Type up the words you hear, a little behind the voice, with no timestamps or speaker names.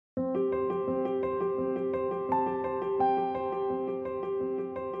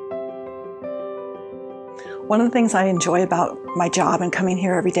One of the things I enjoy about my job and coming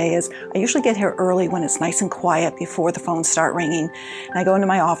here every day is I usually get here early when it's nice and quiet before the phones start ringing. And I go into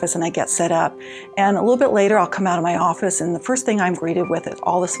my office and I get set up. And a little bit later I'll come out of my office and the first thing I'm greeted with is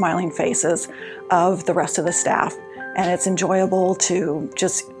all the smiling faces of the rest of the staff. And it's enjoyable to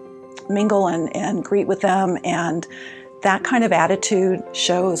just mingle and greet with them, and that kind of attitude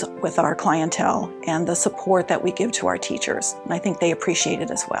shows with our clientele and the support that we give to our teachers. And I think they appreciate it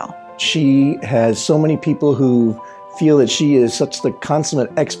as well. She has so many people who feel that she is such the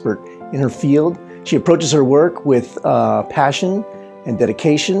consummate expert in her field. She approaches her work with passion and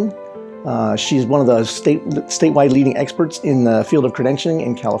dedication. She's one of the statewide leading experts in the field of credentialing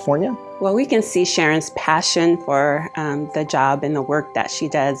in California. Well, we can see Sharon's passion for the job and the work that she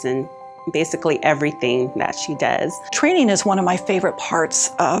does, and basically everything that she does. Training is one of my favorite parts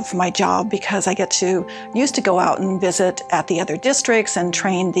of my job because I used to go out and visit at the other districts and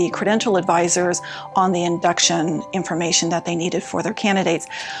train the credential advisors on the induction information that they needed for their candidates.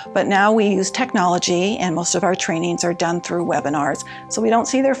 But now we use technology and most of our trainings are done through webinars. So we don't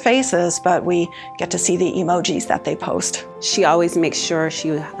see their faces, but we get to see the emojis that they post. She always makes sure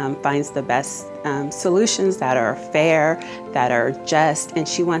she finds the best solutions that are fair, that are just, and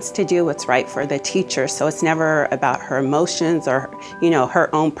she wants to do what's right for the teacher. So it's never about her emotions or,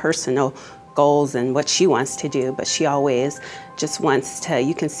 her own personal goals and what she wants to do, but she always just wants to,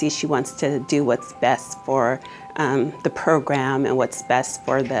 you can see she wants to do what's best for the program and what's best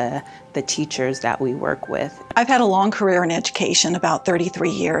for the teachers that we work with. I've had a long career in education, about 33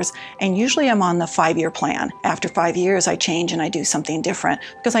 years, and usually I'm on the 5-year plan. After 5 years, I change and I do something different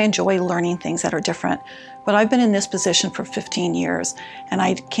because I enjoy learning things that are different. But I've been in this position for 15 years, and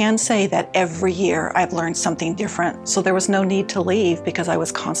I can say that every year I've learned something different. So there was no need to leave because I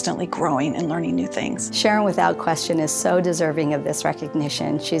was constantly growing and learning new things. Sharon, without question, is so deserving of this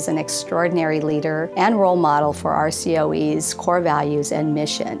recognition. She's an extraordinary leader and role model for our COE's core values and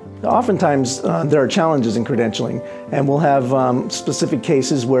mission. Oftentimes there are challenges in credentialing, and we'll have specific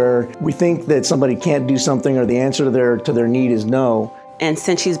cases where we think that somebody can't do something or the answer to their need is no. And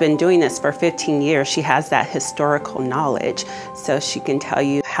since she's been doing this for 15 years, she has that historical knowledge. So she can tell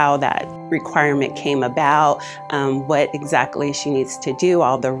you how that requirement came about, what exactly she needs to do,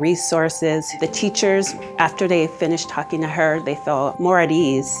 all the resources. The teachers, after they finish talking to her, they feel more at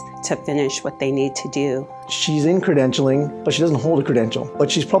ease to finish what they need to do. She's in credentialing, but she doesn't hold a credential. But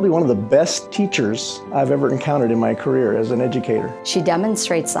she's probably one of the best teachers I've ever encountered in my career as an educator. She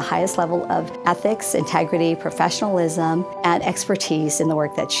demonstrates the highest level of ethics, integrity, professionalism, and expertise in the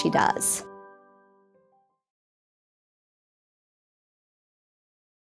work that she does.